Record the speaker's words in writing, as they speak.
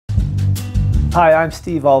Hi, I'm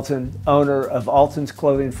Steve Allton, owner of Allton's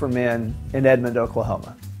Clothing for Men in Edmond,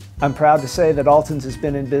 Oklahoma. I'm proud to say that Allton's has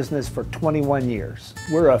been in business for 21 years.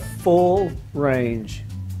 We're a full range,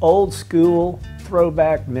 old school,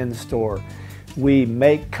 throwback men's store. We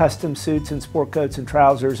make custom suits and sport coats and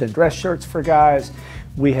trousers and dress shirts for guys.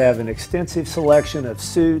 We have an extensive selection of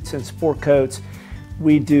suits and sport coats.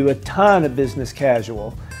 We do a ton of business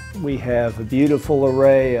casual. We have a beautiful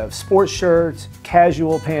array of sports shirts,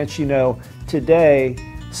 casual pants. You know, today,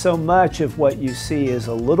 so much of what you see is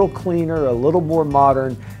a little cleaner, a little more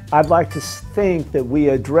modern. I'd like to think that we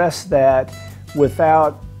address that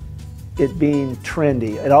without it being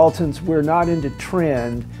trendy. At Allton's, we're not into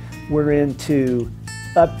trend, we're into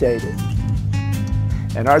updated.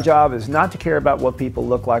 And our job is not to care about what people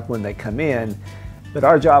look like when they come in, but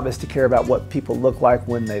our job is to care about what people look like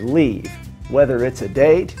when they leave. Whether it's a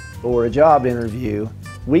date or a job interview,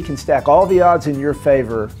 we can stack all the odds in your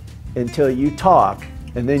favor until you talk,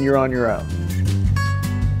 and then you're on your own.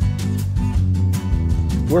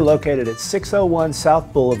 We're located at 601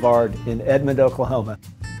 South Boulevard in Edmond, Oklahoma.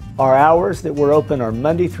 Our hours that we're open are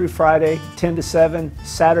Monday through Friday, 10 to 7,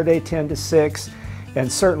 Saturday, 10 to 6,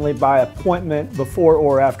 and certainly by appointment before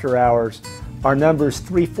or after hours. Our number is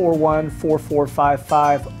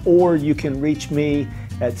 341-4455, or you can reach me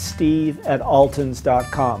at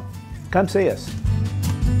steve@alltons.com. Come see us.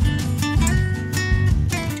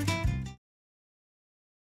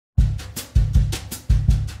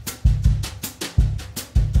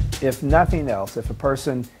 If nothing else, if a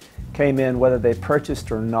person came in, whether they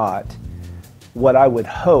purchased or not, what I would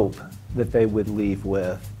hope that they would leave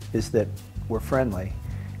with is that we're friendly.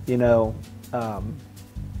 You know,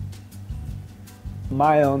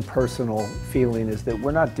 my own personal feeling is that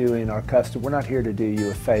we're not doing our customer, we're not here to do you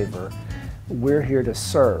a favor. We're here to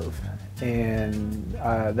serve, and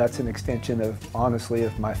that's an extension of, honestly,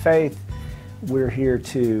 of my faith. We're here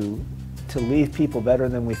to leave people better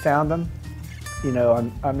than we found them. You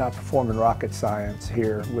know, I'm not performing rocket science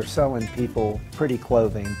here. We're selling people pretty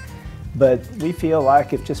clothing. But we feel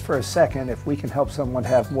like if just for a second, if we can help someone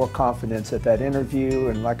have more confidence at that interview,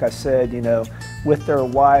 and like I said, you know, with their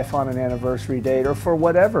wife on an anniversary date, or for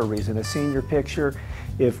whatever reason, a senior picture,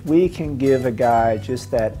 if we can give a guy just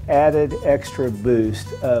that added extra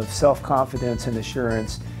boost of self-confidence and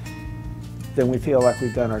assurance, then we feel like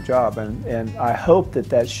we've done our job. And I hope that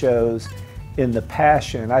that shows in the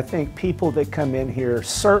passion. I think people that come in here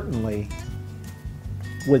certainly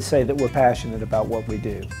would say that we're passionate about what we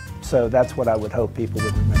do. So that's what I would hope people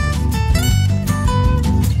would remember.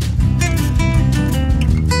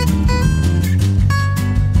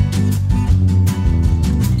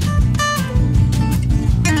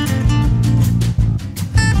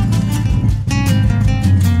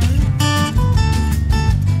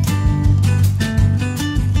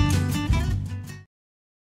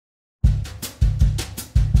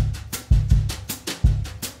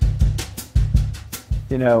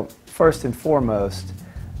 You know, first and foremost,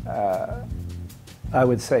 I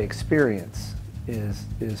would say experience is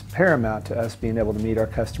paramount to us being able to meet our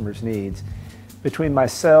customers' needs. Between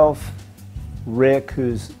myself, Rick,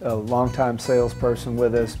 who's a longtime salesperson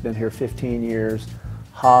with us, been here 15 years,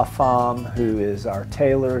 Ha Pham, who is our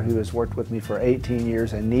tailor, who has worked with me for 18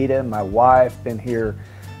 years, Anita, my wife, been here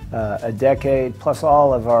a decade, plus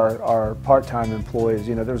all of our part-time employees.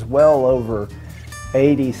 You know, there's well over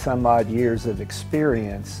 80 some odd years of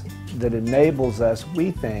experience that enables us,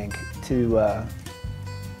 we think, to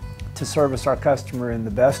service our customer in the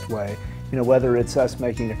best way. You know, whether it's us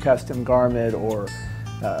making a custom garment or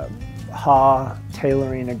Ha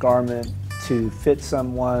tailoring a garment to fit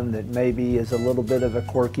someone that maybe is a little bit of a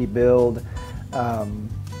quirky build.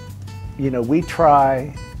 You know, we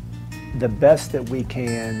try the best that we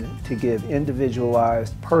can to give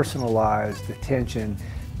individualized, personalized attention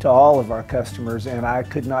to all of our customers, and I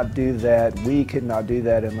could not do that, we could not do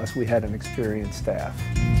that unless we had an experienced staff.